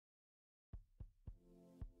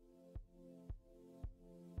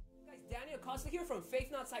Acosta here from Faith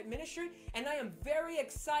Not Sight Ministry, and I am very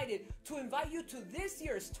excited to invite you to this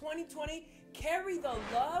year's 2020 Carry the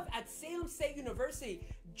Love at Salem State University,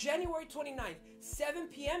 January 29th, 7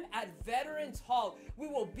 p.m. at Veterans Hall. We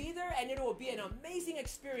will be there and it will be an amazing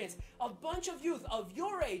experience. A bunch of youth of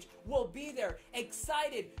your age will be there,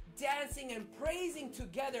 excited, dancing and praising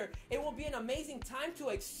together. It will be an amazing time to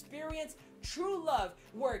experience true love,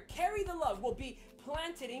 where Carry the Love will be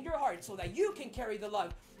planted in your heart so that you can carry the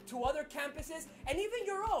love to other campuses and even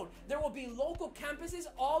your own. There will be local campuses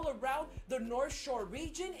all around the North Shore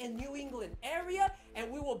region and New England area,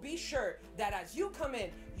 and we will be sure that as you come in,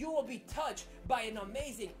 you will be touched by an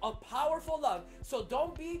amazing, a powerful love. So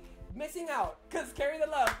don't be missing out, because Carry the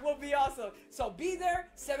Love will be awesome. So be there,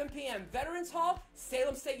 7 p.m., Veterans Hall,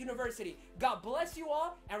 Salem State University. God bless you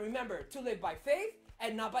all, and remember to live by faith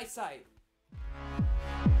and not by sight.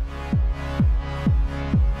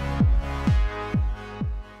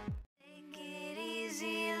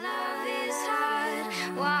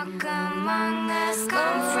 Walk among us,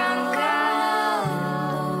 come from